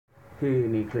Hii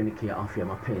ni kliniki ya afya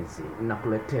mapenzi.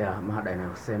 Nakuletea mada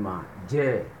inayosema,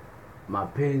 je,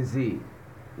 mapenzi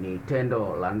ni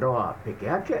tendo la ndoa peke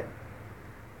yake?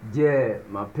 Je,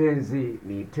 mapenzi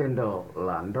ni tendo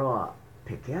la ndoa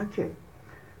peke yake?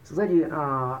 Msikilizaji,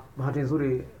 bahati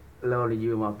nzuri leo ni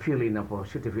Jumapili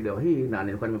ninaposhoot video hii na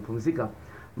nilikuwa nimepumzika.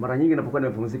 Mara nyingi ninapokuwa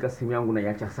nimepumzika simu yangu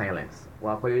naiacha silence.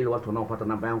 Kwa hiyo ile watu wanaopata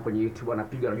namba yangu kwenye YouTube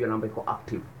wanapiga, wanajua namba iko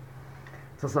active.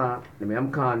 Sasa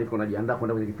nimeamka, niko najiandaa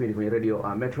kwenda kwenye kipindi kwenye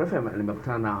radio Metro FM.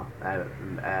 Nimekutana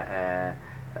na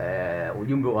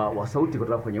ujumbe wa sauti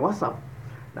kutoka kwenye WhatsApp,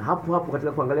 na hapo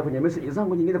katika kuangalia kwenye message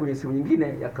zangu nyingine kwenye simu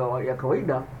nyingine ya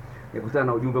kawaida nikutana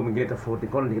na ujumbe mwingine tofauti.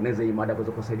 Kwa hiyo nitengeneza hii mada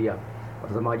kuweza kusaidia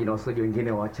watazamaji na wasikilizaji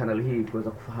wengine wa channel hii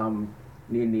kuweza kufahamu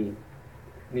ni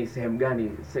sehemu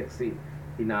gani seksi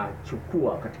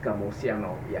inachukua katika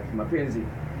mahusiano ya kimapenzi.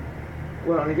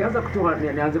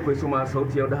 Nianze kuisoma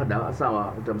sauti ya dada.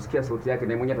 Sawa, utamsikia sauti yake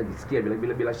na mwenyewe atajisikia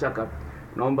bila shaka.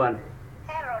 Naomba.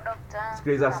 Hello doctor.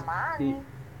 Sikiliza.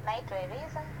 Naitwa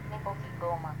Eliza, niko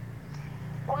Kigoma.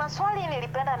 Kuna swali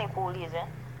nilipenda nikuulize.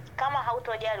 Kama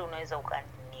hautojali unaweza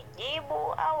ukanijibu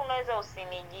au unaweza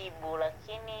usinijibu,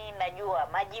 lakini najua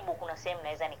majibu kuna sehemu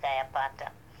naweza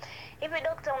nikayapata. Hivi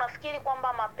doctor, unafikiri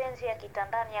kwamba mapenzi ya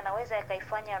kitandani yanaweza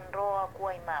yakaifanya ndoa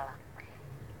kuwa imara?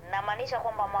 Namaanisha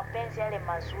kwamba mapenzi yale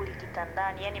mazuri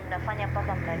kitandani, yani mnafanya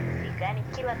mpaka mnaridhika, yani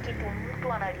kila kitu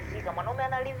mtu anaridhika, mwanaume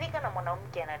anaridhika na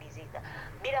mwanamke anaridhika,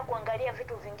 bila kuangalia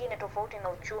vitu vingine tofauti na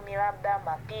uchumi, labda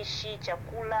mapishi,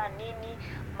 chakula, nini,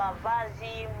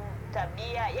 mavazi,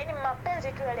 tabia, yani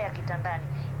mapenzi tu yale ya kitandani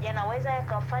yanaweza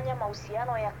yakafanya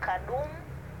mahusiano yakadumu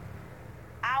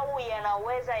au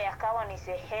yanaweza yakawa ni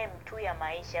sehemu tu ya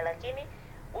maisha? Lakini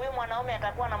huyu mwanaume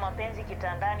atakuwa na mapenzi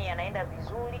kitandani yanaenda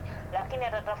vizuri, lakini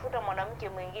atatafuta mwanamke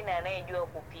mwingine anayejua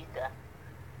kupika.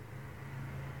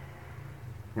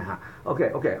 Aha. Okay.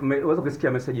 Unaweza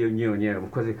kusikia message yenyewe.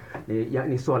 Kwa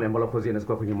ni swali ambalo kwa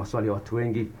inaweza kwenye maswali ya watu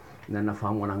wengi, na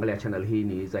nafahamu wanaangalia channel hii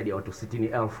ni zaidi ya watu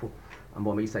 60,000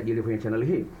 ambao wamejisajili kwenye channel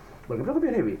hii. Kwa nataka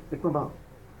pia hivi ni kwamba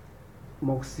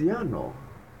mahusiano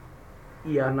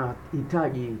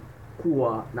yanahitaji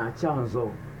kuwa na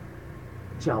chanzo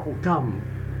cha utamu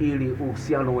ili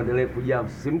uhusiano uendelee kujaa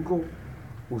msisimko,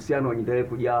 uhusiano uendelee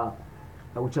kujaa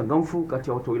na uchangamfu kati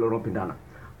ya watu wawili wanaopendana.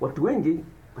 Watu wengi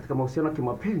katika mahusiano ya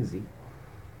kimapenzi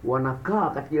wanakaa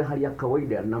katika hali ya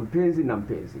kawaida na mpenzi,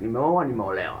 nimeoa,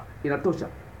 nimeolewa, inatosha.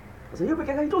 Sasa hiyo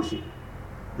pekee haitoshi.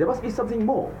 There must be something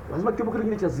more. Lazima kiwepo kitu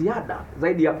kingine cha ziada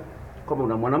zaidi ya kwamba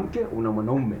una mwanamke, una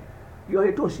mwanaume. Hiyo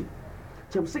haitoshi.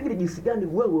 Cha msingi ni jinsi gani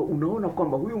wewe unaona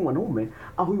kwamba huyu mwanaume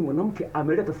au huyu mwanamke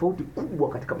ameleta tofauti kubwa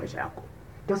katika maisha yako,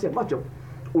 kiasi ambacho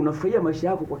unafurahia maisha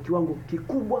yako kwa kiwango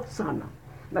kikubwa sana,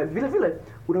 na vile vile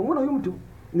unamwona huyu mtu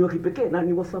ni wa kipekee na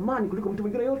ni wa thamani kuliko mtu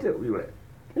mwingine yote yule.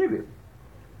 Hivi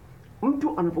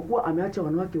mtu anapokuwa ameacha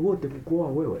wanawake wote kukuoa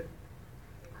wewe,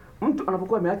 mtu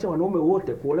anapokuwa ameacha wanaume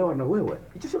wote kuolewa na wewe,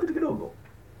 hicho sio kitu kidogo.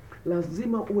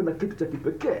 Lazima uwe na kitu cha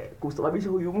kipekee kusababisha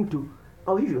huyu mtu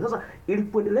au hivyo. Sasa ili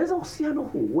kuendeleza uhusiano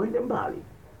huu uende mbali,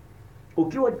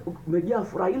 ukiwa umejaa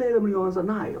furaha ile mlioanza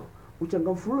nayo,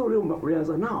 uchangamfu ule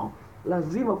ulianza nao,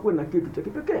 lazima kuwe na kitu cha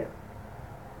kipekee.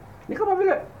 Ni kama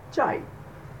vile chai.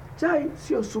 Chai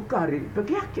sio sukari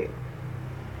peke yake.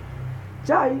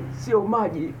 Chai sio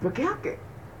maji peke yake.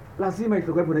 Lazima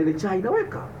itakuwepo na ile chai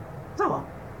inaweka. Sawa?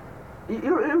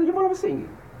 Hilo ni jambo la msingi.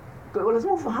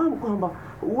 Lazima ufahamu kwamba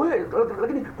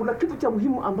lakini kuna kitu cha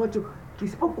muhimu ambacho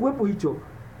kisipokuwepo hicho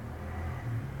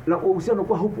na uhusiano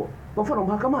kwa hupo. Kwa mfano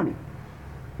mahakamani,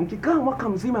 mkikaa mwaka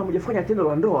mzima hamjafanya tendo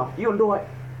la ndoa, hiyo ndoa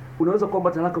unaweza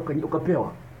kuomba talaka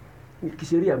ukapewa.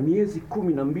 Kisheria miezi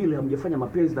 12 hamjafanya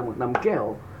mapenzi na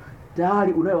mkeo,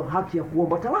 tayari unayo haki ya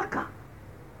kuomba talaka.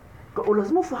 Kwa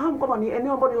lazima ufahamu kwamba ni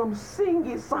eneo ambalo ni la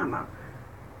msingi sana.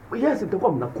 Yes,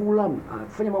 mtakuwa mnakula,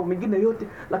 mnafanya mambo mengine yote,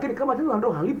 lakini kama tendo la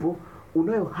ndoa halipo,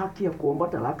 unayo haki ya kuomba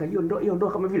talaka. Hiyo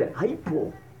ndoa kama vile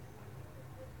haipo.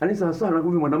 Yaani sasa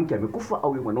huyu mwanamke amekufa au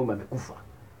huyu mwanaume amekufa,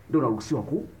 ndio unaruhusiwa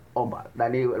kuomba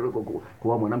ndani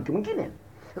kwa mwanamke mwingine.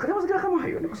 Katika mazingira kama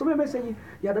hayo, nikusomea message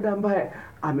ya dada ambaye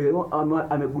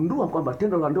amegundua kwamba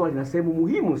tendo la ndoa lina sehemu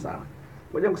muhimu sana.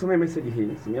 Ngoja nikusomee message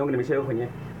hii. Simu yangu nimeshaweka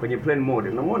kwenye plane mode.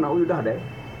 Unamwona huyu dada?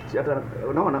 Hata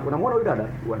unamwona huyu dada?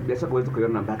 Bila shaka huwezi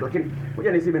kuiona namba yake, lakini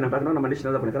ngoja nisibe namba yake. Naona maandishi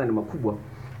yanaweza kuonekana ni makubwa.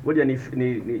 Ngoja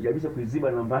nijaribu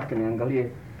kuiziba namba yake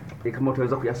niangalie kama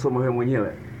utaweza kuyasoma wewe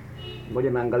mwenyewe.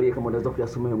 Ngoja naangalie kama unaweza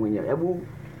kuyasoma wewe mwenyewe. Hebu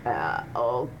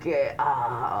okay.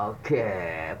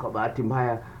 Kwa bahati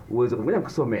mbaya uweze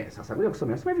kusomea. Sasa ngoja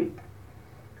kusomea. Sema hivi.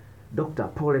 Dr.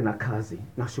 Pole na kazi.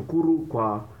 Nashukuru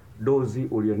kwa dozi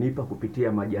ulionipa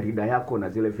kupitia majarida yako na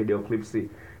zile video clips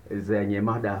zenye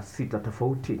mada 6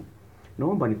 tofauti.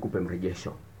 Naomba nikupe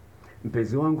mrejesho.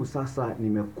 Mpenzi wangu sasa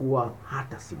nimekuwa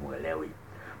hata simuelewi.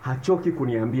 Hachoki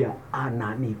kuniambia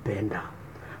ananipenda.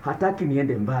 Hataki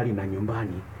niende mbali na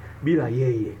nyumbani bila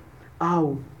yeye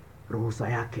au ruhusa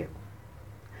yake.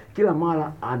 Kila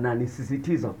mara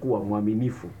ananisisitiza kuwa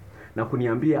mwaminifu na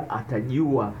kuniambia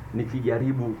atajiua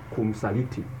nikijaribu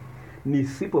kumsaliti.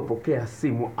 Nisipopokea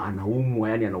simu anaumwa,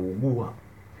 yani anaugua.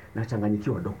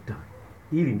 Nachanganyikiwa dokta.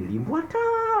 Hili nilimbwata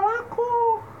lako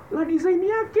la design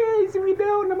yake, hizi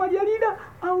video na majarida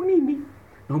au nini?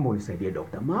 Naomba unisaidie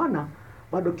dokta, maana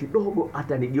bado kidogo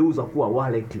atanigeuza kuwa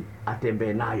wallet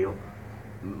atembee nayo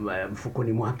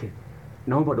mfukoni mwake.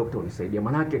 Naomba dokta unisaidie,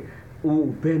 manake huu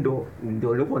upendo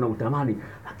ndio nilikuwa na utamani,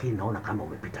 lakini naona kama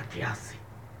umepita kiasi.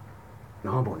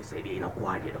 Naomba unisaidie,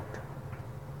 inakuaje dokta?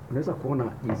 Unaweza kuona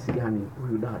jinsi gani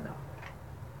huyu dada,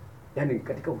 yani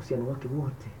katika uhusiano wake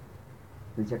wote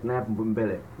nilichat naye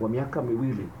mbele wa miaka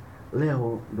 2,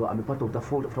 leo ndo amepata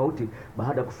utofauti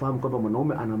baada ya kufahamu kwamba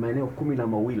mwanaume ana maeneo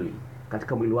 12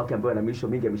 katika mwili wake ambayo ana misho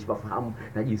mingi, ameshafahamu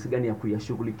na jinsi gani ya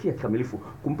kuyashughulikia kikamilifu,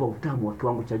 kumpa utamu wa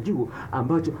kiwango cha juu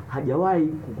ambacho hajawahi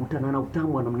kukutana na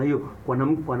utamu wa namna hiyo kwa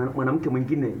mwanamke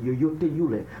mwingine yoyote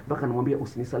yule, mpaka anamwambia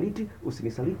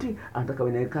usinisaliti, anataka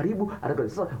wewe karibu, anataka.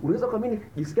 Sasa unaweza kuamini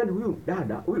jinsi gani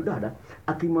huyu dada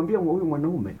akimwambia huyu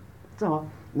mwanaume, sawa,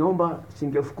 naomba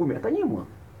shilingi 10,000, atanyimwa.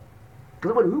 Kwa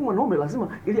sababu huyu mwanaume lazima,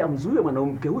 ili amzuie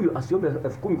mwanamke huyu asiombe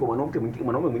 10,000 kwa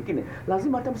mwanaume mwingine,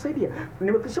 lazima atamsaidia.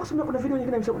 Nimekisha kusema kuna video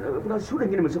nyingine, kuna shuhuda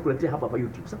nyingine nimeshakuletea hapa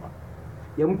YouTube, sawa,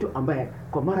 ya mtu ambaye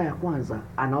kwa mara ya kwanza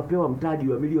anapewa mtaji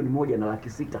wa milioni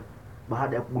 1.6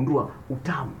 baada ya kugundua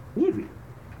utamu. Ni hivi,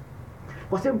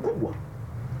 kwa sehemu kubwa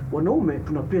wanaume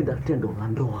tunapenda tendo la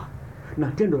ndoa,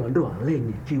 na tendo la ndoa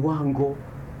lenye kiwango,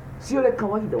 sio ile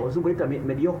kawaida wazungu wanaita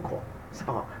mediocre.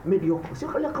 Sawa, mediocre sio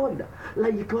kama kawaida,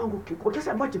 lenye kiwango kwa kiasi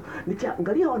ambacho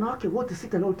nikiangalia wanawake wote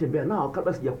 6 niliotembea nao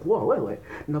kabla sijakuoa wewe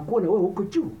na kuona wewe huko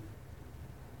juu.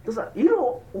 Sasa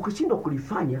hilo ukishindwa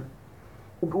kulifanya,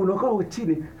 unakaa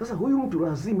chini. Sasa huyu mtu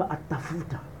lazima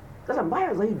atafuta. Sasa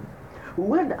mbaya zaidi,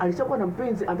 huenda alishakuwa na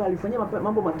mpenzi ambaye alifanyia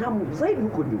mambo matamu zaidi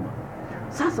huko nyuma.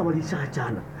 Sasa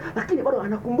walishaachana, lakini bado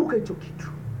anakumbuka hicho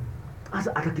kitu.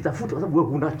 Sasa atakitafuta kwa sababu wewe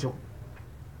hunacho.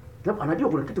 Sababu anajua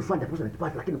kuna kitu fulani hapo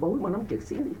anakipata, lakini kwa huyu mwanamke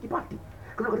si kipati.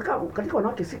 Katika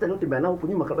wanawake 6 niliotembea nao huko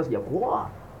nyuma kabla sijakuoa,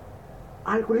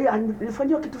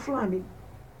 alifanywa kitu fulani.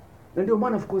 Na ndio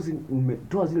maana of course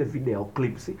nimetoa zile video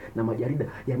clips na majarida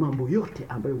ya mambo yote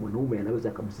ambayo mwanaume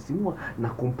anaweza kumsisimua na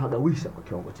kumpagawisha kwa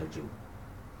kiwango cha juu.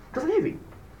 Sasa hivi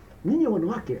nyinyi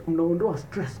wanawake mnaondoa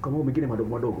stress kwa mambo mengine madogo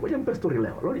madogo. Ngoja nipe story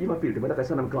leo. Leo ni Jumapili, tumeenda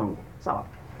kanisa na mke wangu. Sawa?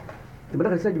 Tumeenda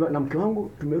kanisa na mke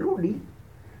wangu, tumerudi.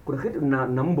 Kuna kitu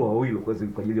na mbwa wawili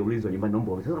kwa ajili ya ulinzi wa nyumbani na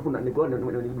mbwa. Sasa kuna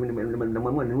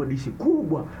nimemwamua ninunue dishi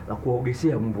kubwa la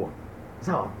kuogeshea mbwa.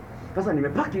 Sawa? Sasa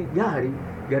nimepaki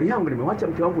gari yangu, nimemwacha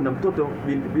mke wangu na mtoto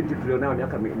binti tulionao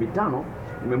miaka 5,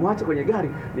 nimemwacha kwenye gari,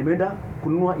 nimeenda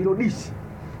kununua hilo dishi.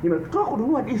 Nimetoka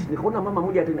kununua dishi, nikaona mama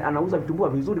mmoja anauza vitumbua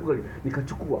vizuri kweli,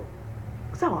 nikachukua.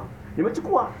 Sawa?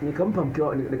 Nimechukua, nikampa mke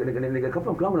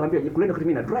wangu, naambia kulenda kati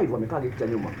mimi na drive amekaa kiti cha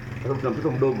nyuma. Kwa sababu tuna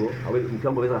mtoto mdogo, mke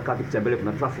wangu anaweza kukaa kiti cha mbele,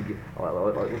 kuna traffic.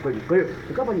 Kwa hiyo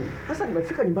nikapa nyuma. Sasa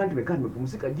nimefika nyumbani, nimekaa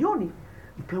nimepumzika. Jioni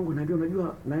mke wangu ananiambia,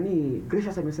 unajua nani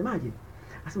Gracious amesemaje?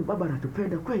 Asema baba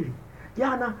anatupenda kweli.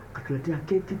 Jana katuletea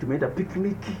keki, tumeenda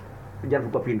picnic. Jana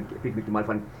tulikuwa picnic mahali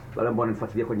fulani. Wale ambao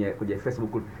wananifuatilia kwenye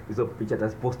Facebook, hizo picha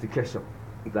taziposti kesho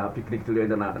za picnic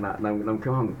tulioenda na mke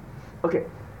wangu. Okay.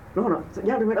 Unaona,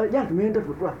 jana tumeenda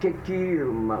tukakula keki,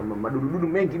 madududu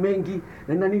mengi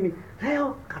na nini.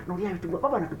 Leo katunulia vitu.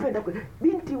 Baba anatupenda kweli.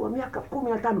 Binti wa miaka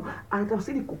 15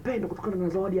 anatafsiri kupenda kutokana na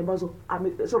zawadi ambazo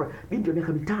binti wa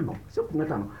miaka 5, sio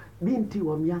 15. Binti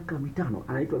wa miaka 5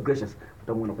 anaitwa Gracious.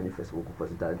 Utamuona kwenye Facebook kwa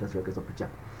nitaweka hizo picha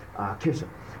kesho.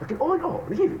 Lakini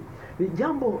ni hivi, ni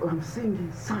jambo la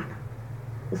msingi sana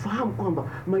ufahamu kwamba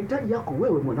mahitaji yako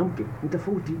wewe mwanamke ni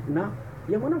tofauti na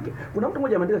ya mwanamke. Kuna mtu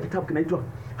mmoja ameandika kitabu kinaitwa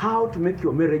How to Make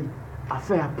Your Marriage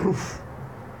Affair Proof.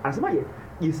 Anasemaje?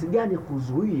 Jinsi gani ya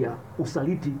kuzuia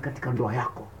usaliti katika ndoa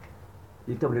yako.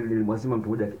 Kitabu nilimwazima mtu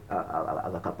mmoja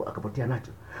akapotea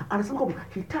nacho. Anasema kwamba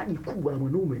hitaji kubwa la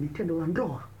mwanaume ni tendo la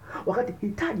ndoa, wakati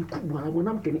hitaji kubwa la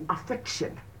mwanamke ni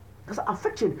affection. Sasa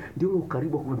affection ndio ule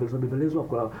ukaribu wa kubembelezwa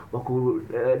kwa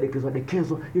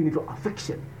kudekezwa, hiyo inaitwa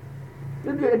affection.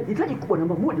 Hitaji kubwa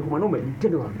namba 1 kwa mwanaume ni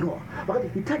tendo la ndoa, wakati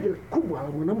hitaji kubwa la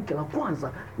mwanamke la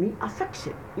kwanza ni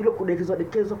affection, ile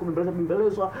kudekezwa,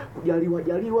 kubembelezwa,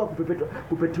 kujaliwa,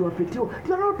 kupetiwa.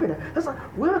 Ndio anapenda. Sasa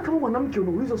wewe kama mwanamke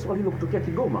unauliza swali hilo kutokea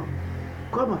Kigoma,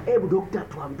 kama hebu dokta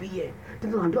tuambie,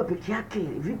 tendo la ndoa peke yake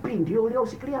vipi ndio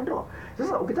unaoshikilia ndoa?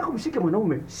 Sasa ukitaka kumshika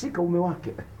mwanaume, shika ume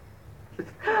wake.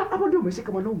 Hapo ndio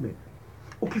umeshika mwanaume.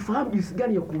 Ukifahamu jinsi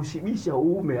gani ya kuushibisha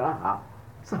uume raha,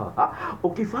 sawa,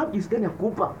 ukifahamu jinsi gani ya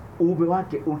kuupa uume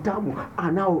wake utamu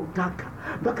anaotaka,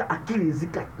 mpaka akili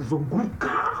zikazunguka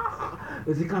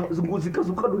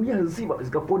zikazunguka dunia nzima,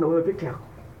 zikakuona wewe peke yako,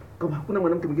 kama hakuna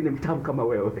mwanamke mwingine mtamu kama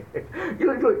wewe.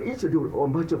 Hicho ndio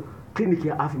ambacho kliniki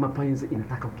ya afya mapenzi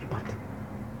inataka ukipate.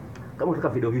 Kama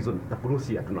unataka video hizo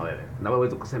nitakuruhusia tu na wewe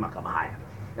uweze kusema kama haya.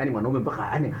 Yaani mwanaume mpaka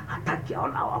yani hataki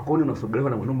akuone unasogelewa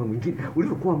na mwanaume mwingine,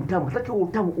 ulivyokuwa mtamu hataki huo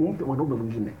utamu umpe mwanaume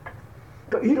mwingine.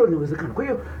 Hilo linawezekana. Kwa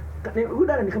hiyo huyu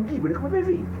dada nikamwambia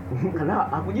hivi,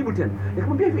 hakujibu tena.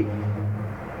 Nikamwambia hivi,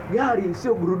 gari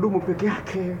sio gurudumu peke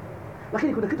yake,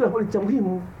 lakini kuna kitu ambacho ni cha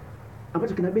muhimu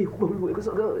ambacho kina bei kubwa kuliko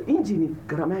engine.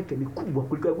 Gharama yake ni kubwa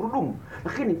kuliko gurudumu,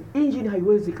 lakini engine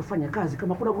haiwezi kufanya kazi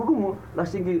kama kuna gurudumu la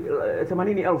shilingi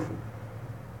 80,000.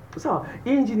 Sawa,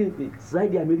 engine ni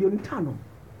zaidi ya milioni 5.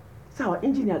 Sawa,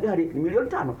 engine ya gari ni milioni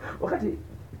 5, wakati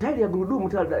tairi ya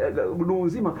gurudumu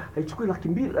nzima haichukui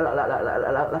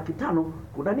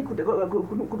 2,500,000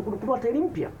 kununua tairi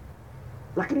mpya,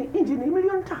 lakini engine ni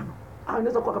milioni 5.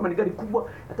 Inaweza kuwa kama ni gari kubwa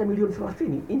hata milioni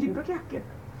 30 engine peke yake.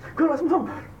 Kwa hiyo lazima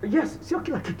yes, sio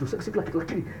kila kitu,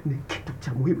 lakini ni kitu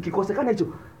cha muhimu. Kikosekana hicho,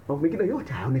 mambo mengine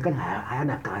yote hayaonekana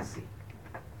hayana kazi.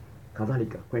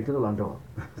 Kadhalika kwenye tendo la ndoa,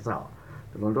 sawa,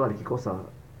 tendo la ndoa likikosa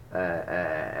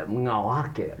mng'ao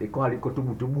wake, liko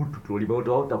tubutubutu tu,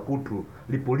 limeota kutu,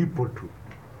 lipo tu,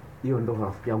 hiyo ndoa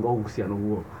rafiki yangu au uhusiano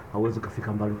huo hauwezi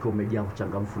kufika mbali ukiwa umejaa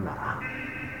uchangamfu na raha.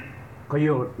 Kwa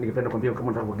hiyo ningependa kuambia, kama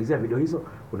unataka kuagizia video hizo,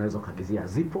 unaweza kuagizia,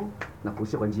 zipo na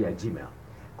kuhusia kwa njia ya Gmail.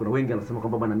 Kuna wengi wanasema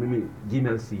kwamba bwana, mimi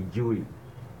Gmail sijui.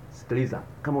 Sikiliza,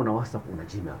 kama una WhatsApp una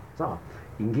Gmail, sawa,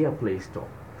 ingia Play Store.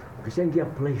 Ukishaingia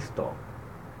Play Store,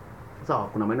 sawa,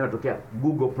 kuna maneno yanatokea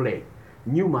Google Play,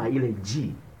 nyuma ile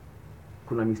G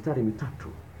kuna mistari mitatu,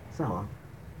 sawa,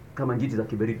 kama njiti za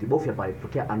kiberiti. Bofya pale,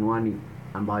 tokea anwani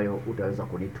ambayo utaweza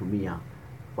kunitumia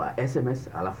kwa SMS,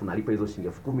 alafu nalipa hizo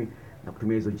shilingi 10,000 na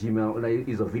kutumia hizo Gmail na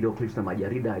hizo video clips na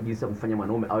majarida, jinsi ya kumfanya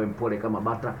mwanaume awe mpole kama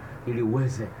bata, ili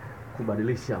uweze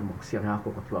kubadilisha mahusiano yako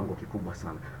kwa kiwango kikubwa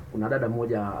sana. Kuna dada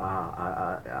mmoja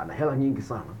ana hela nyingi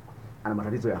sana, ana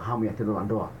matatizo ya hamu ya tendo la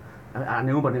ndoa,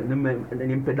 anaomba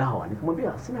nimpe dawa.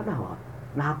 Nikamwambia sina dawa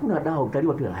na hakuna dawa,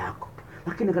 utaliwa tu hela yako.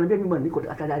 Lakini akaniambia mimi niko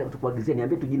tayari kukuagizia,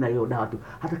 niambie tu jina hiyo dawa tu,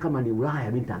 hata kama ni Ulaya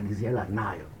mimi nitaagizia, hela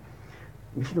nayo.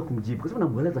 Nimeshinda kumjibu kwa sababu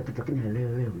namueleza kitu lakini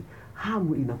haelewi.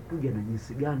 Hamu inakuja na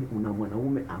jinsi gani una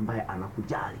mwanaume ambaye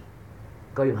anakujali.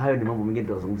 Kwa hiyo hayo ni mambo mengine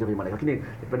tutazungumzia kwa mara, lakini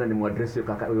nipenda nimuaddress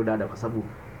kaka huyo dada kwa sababu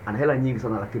ana hela nyingi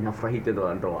sana, lakini hafurahi tendo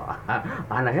la ndoa.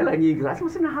 Ana hela nyingi, anasema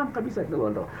sina hamu kabisa tendo la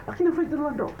ndoa, lakini hafurahi tendo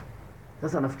la ndoa.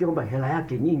 Sasa nafikiri kwamba hela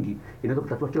yake nyingi inaweza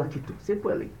kutatua kila kitu. Si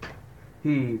kweli?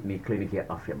 Hii ni kliniki ya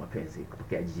afya mapenzi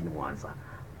kutokea jijini Mwanza.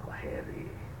 Kwaheri.